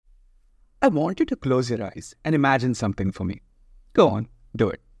I want you to close your eyes and imagine something for me. Go on, do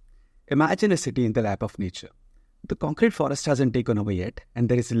it. Imagine a city in the lap of nature. The concrete forest hasn't taken over yet, and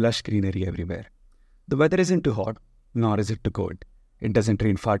there is lush greenery everywhere. The weather isn't too hot, nor is it too cold. It doesn't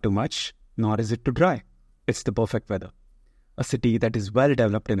rain far too much, nor is it too dry. It's the perfect weather. A city that is well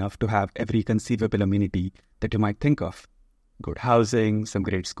developed enough to have every conceivable amenity that you might think of. Good housing, some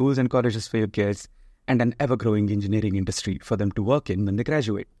great schools and colleges for your kids, and an ever-growing engineering industry for them to work in when they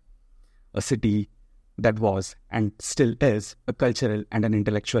graduate. A city that was, and still is, a cultural and an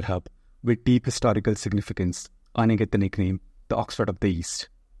intellectual hub with deep historical significance, earning it the nickname the Oxford of the East.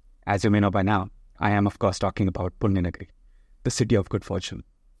 As you may know by now, I am of course talking about Punyanagari, the city of good fortune.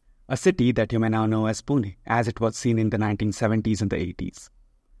 A city that you may now know as Pune, as it was seen in the 1970s and the 80s.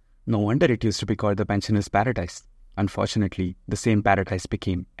 No wonder it used to be called the pensioner's paradise. Unfortunately, the same paradise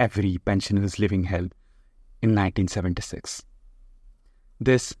became every pensioner's living hell in 1976.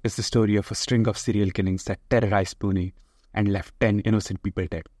 This is the story of a string of serial killings that terrorized Pune and left 10 innocent people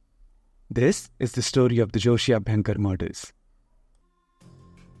dead. This is the story of the Joshi Abhyankar murders.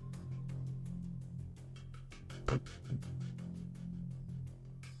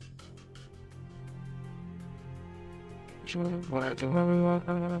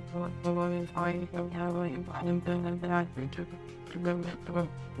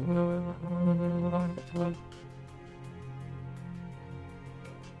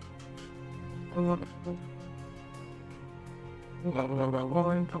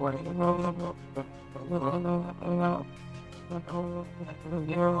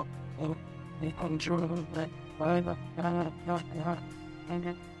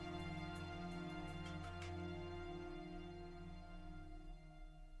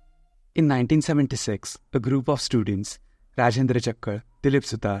 In 1976, a group of students, Rajendra Chakkar, Dilip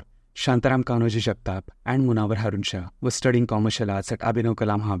Sutar, Shantaram Kanoji Jagtap and Munawar Harun Shah, were studying commercial arts at Abhinav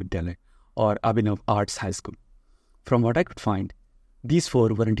Kala Mahavidyalaya or Abhinav Arts High School. From what I could find, these four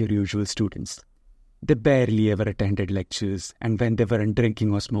weren't your usual students. They barely ever attended lectures, and when they weren't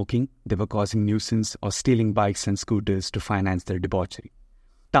drinking or smoking, they were causing nuisance or stealing bikes and scooters to finance their debauchery.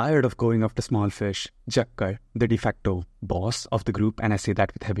 Tired of going after small fish, Jakkar, the de facto boss of the group, and I say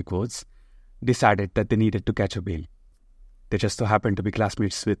that with heavy quotes, decided that they needed to catch a whale. They just so happened to be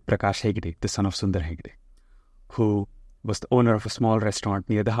classmates with Prakash Hegde, the son of Sundar Hegde, who was the owner of a small restaurant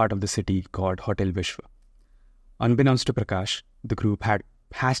near the heart of the city called Hotel Vishwa. Unbeknownst to Prakash, the group had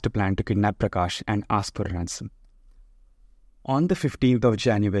hatched a plan to kidnap Prakash and ask for a ransom. On the 15th of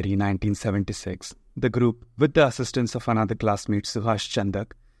January 1976, the group, with the assistance of another classmate Suhash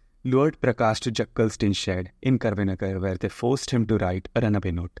Chandak, lured Prakash to Jakkal's tin shed in Karvenagar, where they forced him to write a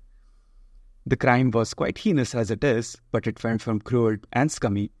runaway note. The crime was quite heinous as it is, but it went from cruel and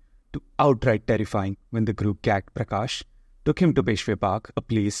scummy to outright terrifying when the group gagged Prakash, took him to Peshwe Park, a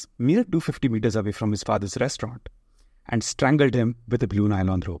place mere 250 meters away from his father's restaurant, and strangled him with a blue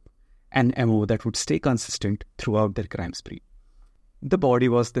nylon rope, an MO that would stay consistent throughout their crime spree. The body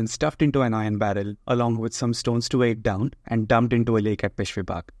was then stuffed into an iron barrel along with some stones to weigh it down and dumped into a lake at Peshwe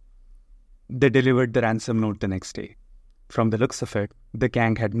Park. They delivered the ransom note the next day. From the looks of it, the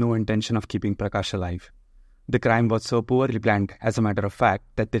gang had no intention of keeping Prakash alive. The crime was so poorly planned, as a matter of fact,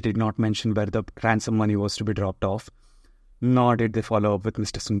 that they did not mention where the ransom money was to be dropped off, nor did they follow up with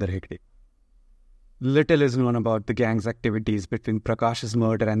Mr. Sundar Hegde. Little is known about the gang's activities between Prakash's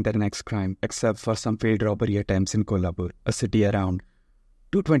murder and their next crime, except for some failed robbery attempts in Kolhapur, a city around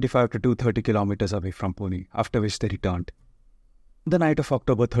 225 to 230 kilometers away from Pune, after which they returned. The night of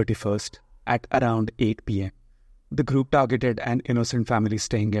October 31st, at around 8 p.m., the group targeted an innocent family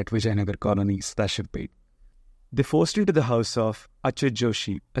staying at Vijayanagar colony/Shivpet. They forced into the house of Achyut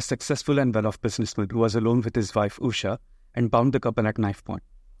Joshi, a successful and well-off businessman who was alone with his wife Usha, and bound the couple at knife point.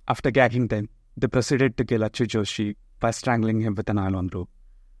 After gagging them, they proceeded to kill Achyut Joshi by strangling him with a nylon rope.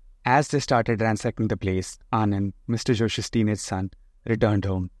 As they started ransacking the place, Anand, Mr. Joshi's teenage son, returned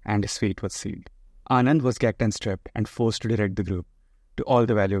home and his fate was sealed. Anand was gagged and stripped and forced to direct the group to all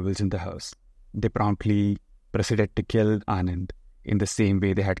the valuables in the house. They promptly proceeded to kill Anand in the same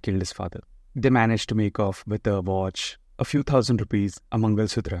way they had killed his father. They managed to make off with a watch, a few thousand rupees, a Mangal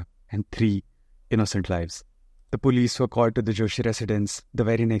Sutra, and 3 innocent lives. The police were called to the Joshi residence the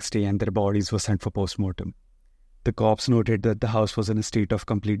very next day and their bodies were sent for post-mortem. The cops noted that the house was in a state of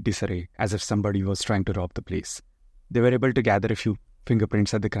complete disarray, as if somebody was trying to rob the place. They were able to gather a few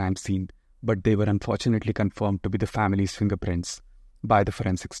fingerprints at the crime scene, but they were unfortunately confirmed to be the family's fingerprints by the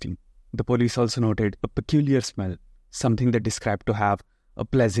forensics team. The police also noted a peculiar smell, something they described to have a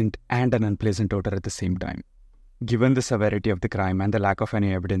pleasant and an unpleasant odor at the same time. Given the severity of the crime and the lack of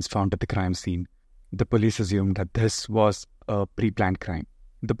any evidence found at the crime scene, the police assumed that this was a pre-planned crime.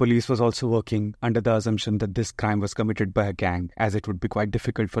 The police was also working under the assumption that this crime was committed by a gang, as it would be quite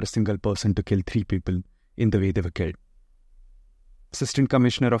difficult for a single person to kill 3 people in the way they were killed. Assistant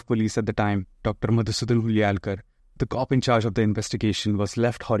Commissioner of Police at the time, Dr. Madhusudan Hulyalkar, the cop in charge of the investigation, was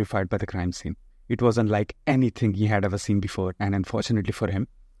left horrified by the crime scene. It was unlike anything he had ever seen before, and unfortunately for him,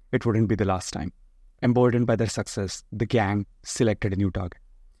 it wouldn't be the last time. Emboldened by their success, the gang selected a new target.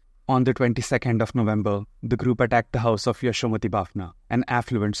 On the 22nd of November, the group attacked the house of Yashomati Bafna, an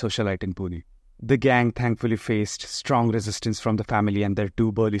affluent socialite in Pune. The gang thankfully faced strong resistance from the family and their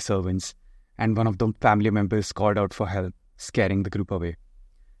 2 burly servants, and one of the family members called out for help, scaring the group away.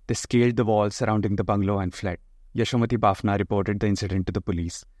 They scaled the wall surrounding the bungalow and fled. Yashomati Bafna reported the incident to the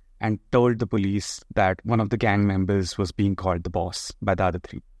police and told the police that one of the gang members was being called the boss by the other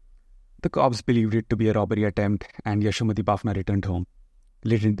 3. The cops believed it to be a robbery attempt, and Yashomati Bafna returned home.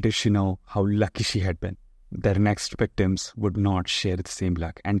 Little did she know how lucky she had been. Their next victims would not share the same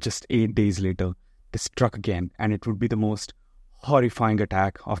luck, and just 8 days later, they struck again, and it would be the most horrifying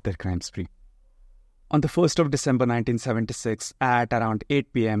attack of their crime spree. On the 1st of December 1976, at around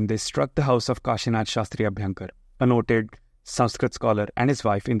 8 p.m., they struck the house of Kashinath Shastri Abhyankar, a noted Sanskrit scholar, and his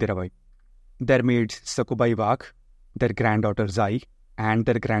wife Indirabai. Their maids Sakubai Wagh, their granddaughter Zai, and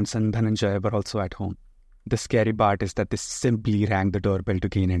their grandson Dhananjay were also at home. The scary part is that they simply rang the doorbell to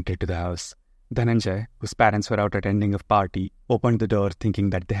gain entry to the house. Dhananjay, whose parents were out attending a party, opened the door thinking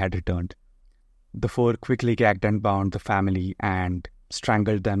that they had returned. The 4 quickly gagged and bound the family and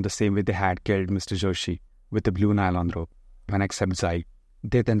strangled them the same way they had killed Mr. Joshi, with a blue nylon rope, when except Zai.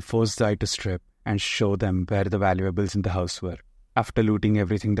 They then forced Zai to strip and show them where the valuables in the house were. After looting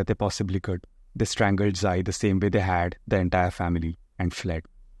everything that they possibly could, they strangled Zai the same way they had the entire family and fled.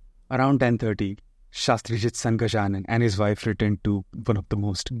 Around 10:30, Shastrijit's son Gajanan and his wife returned to one of the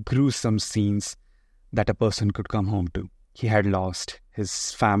most gruesome scenes that a person could come home to. He had lost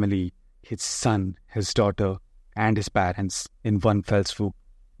his family, his son, his daughter, and his parents in one fell swoop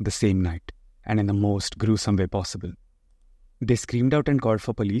the same night, and in the most gruesome way possible. They screamed out and called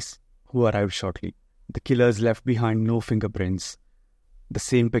for police, who arrived shortly. The killers left behind no fingerprints, the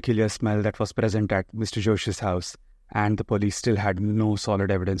same peculiar smell that was present at Mr. Joshi's house, and the police still had no solid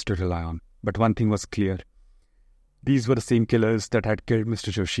evidence to rely on. But one thing was clear. These were the same killers that had killed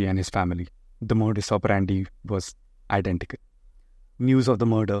Mr. Joshi and his family. The modus operandi was identical. News of the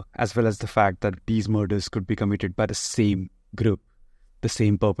murder, as well as the fact that these murders could be committed by the same group, the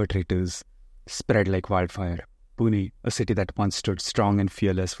same perpetrators, spread like wildfire. Pune, a city that once stood strong and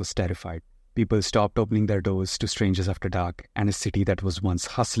fearless, was terrified. People stopped opening their doors to strangers after dark, and a city that was once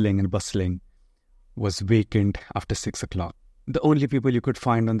hustling and bustling was vacant after 6 o'clock. The only people you could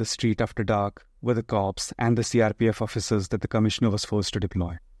find on the street after dark were the cops and the CRPF officers that the commissioner was forced to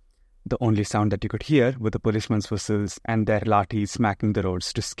deploy. The only sound that you could hear were the policemen's whistles and their lathis smacking the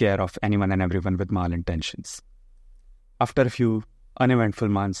roads to scare off anyone and everyone with malintentions. After a few uneventful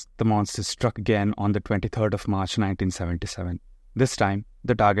months, the monsters struck again on the 23rd of March 1977. This time,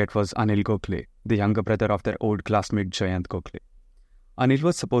 the target was Anil Gokhale, the younger brother of their old classmate Jayant Gokhale. Anil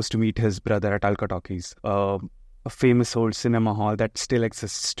was supposed to meet his brother at Alka Talkies, a famous old cinema hall that still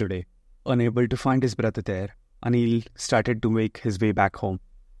exists today. Unable to find his brother there, Anil started to make his way back home.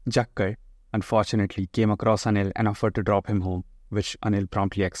 Jakkar, unfortunately, came across Anil and offered to drop him home, which Anil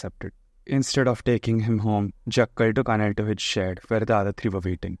promptly accepted. Instead of taking him home, Jakkar took Anil to his shed where the other 3 were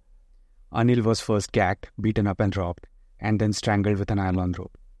waiting. Anil was first gagged, beaten up and robbed, and then strangled with a nylon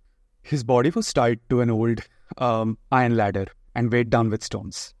rope. His body was tied to an old iron ladder and weighed down with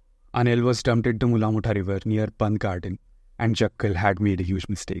stones. Anil was dumped into Mulamuta River near Band Garden, and Jakkar had made a huge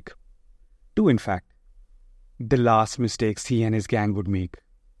mistake. 2, in fact. The last mistakes he and his gang would make.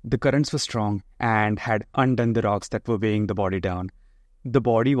 The currents were strong and had undone the rocks that were weighing the body down. The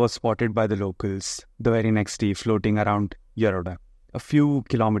body was spotted by the locals the very next day floating around Yaroda, a few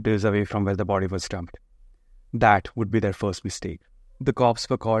kilometers away from where the body was dumped. That would be their first mistake. The cops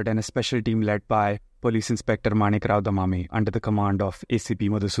were called and a special team led by Police Inspector Manik Rao Damame under the command of ACP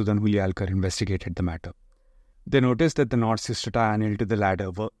Madhusudan Hulyalkar investigated the matter. They noticed that the knots used to tie Anil to the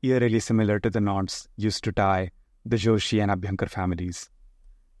ladder were eerily similar to the knots used to tie the Joshi and Abhyankar families.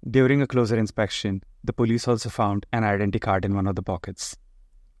 During a closer inspection, the police also found an identity card in one of the pockets.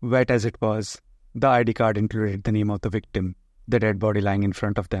 Wet as it was, the ID card included the name of the victim, the dead body lying in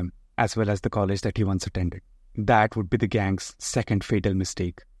front of them, as well as the college that he once attended. That would be the gang's second fatal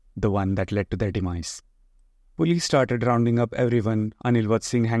mistake, the one that led to their demise. Police started rounding up everyone Anil was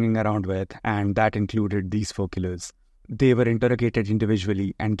seen hanging around with, and that included these 4 killers. They were interrogated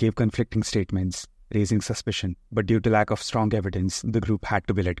individually and gave conflicting statements, raising suspicion, but due to lack of strong evidence, the group had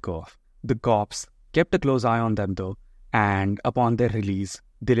to be let go of. The cops kept a close eye on them though, and upon their release,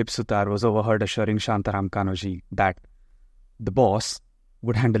 Dilip Sutar was overheard assuring Shantaram Kanoji that the boss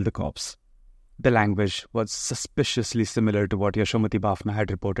would handle the cops. The language was suspiciously similar to what Yashomati Bafna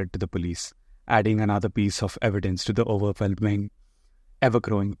had reported to the police, adding another piece of evidence to the overwhelming,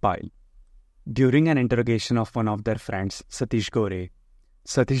 ever-growing pile. During an interrogation of one of their friends, Satish Gore,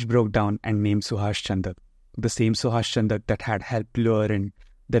 Satish broke down and named Suhas Chandak, the same Suhas Chandak that had helped lure in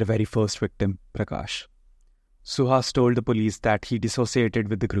their very first victim, Prakash. Suhas told the police that he dissociated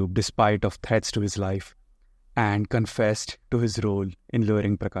with the group despite of threats to his life and confessed to his role in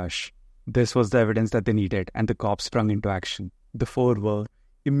luring Prakash. This was the evidence that they needed, and the cops sprung into action. The four were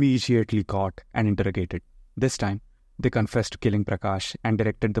immediately caught and interrogated. This time, they confessed to killing Prakash and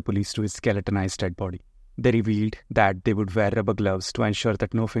directed the police to his skeletonized dead body. They revealed that they would wear rubber gloves to ensure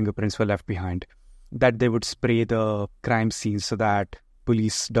that no fingerprints were left behind, that they would spray the crime scene so that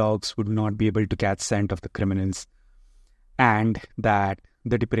police dogs would not be able to catch scent of the criminals, and that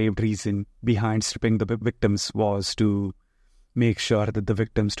the depraved reason behind stripping the victims was to make sure that the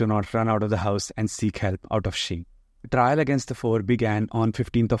victims do not run out of the house and seek help out of shame. The trial against the four began on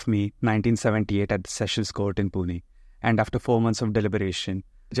 15th of May 1978 at the Sessions Court in Pune, and after 4 months of deliberation,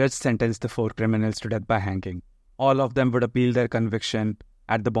 the judge sentenced the four criminals to death by hanging. All of them would appeal their conviction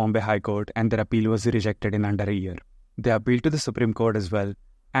at the Bombay High Court, and their appeal was rejected in under a year. They appealed to the Supreme Court as well,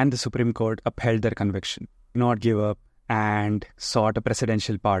 and the Supreme Court upheld their conviction, did not give up, and sought a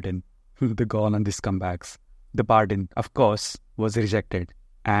presidential pardon. The gall on these comebacks. The pardon, of course, was rejected,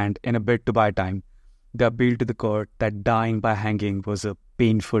 and in a bid to buy time, they appealed to the court that dying by hanging was a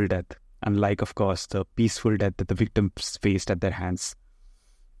painful death, unlike, of course, the peaceful death that the victims faced at their hands.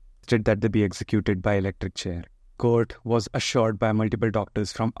 Instead, that they be executed by electric chair. Court was assured by multiple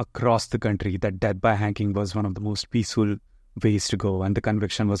doctors from across the country that death by hanging was one of the most peaceful ways to go, and the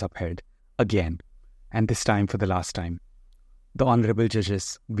conviction was upheld again, and this time for the last time. The Honorable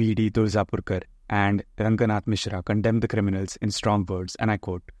Judges V.D. Turzapurkar and Ranganath Mishra condemned the criminals in strong words, and I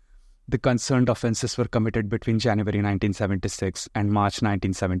quote, "The concerned offences were committed between January 1976 and March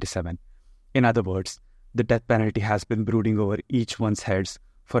 1977. In other words, the death penalty has been brooding over each one's heads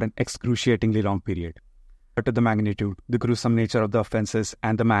for an excruciatingly long period. But to the magnitude, the gruesome nature of the offences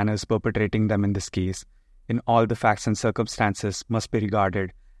and the manners perpetrating them in this case, in all the facts and circumstances, must be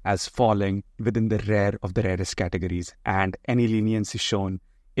regarded as falling within the rare of the rarest categories, and any leniency shown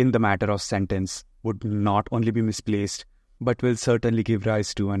in the matter of sentence would not only be misplaced, but will certainly give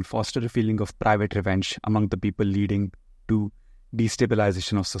rise to and foster a feeling of private revenge among the people, leading to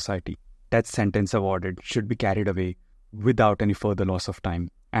destabilization of society. Death sentence awarded should be carried away without any further loss of time."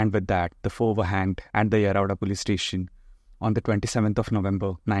 And with that, the four were hanged at the Yarauda police station on the 27th of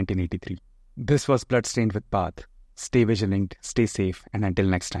November 1983. This was Bloodstained with Path. Stay vigilant, stay safe, and until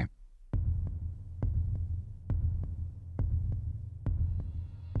next time.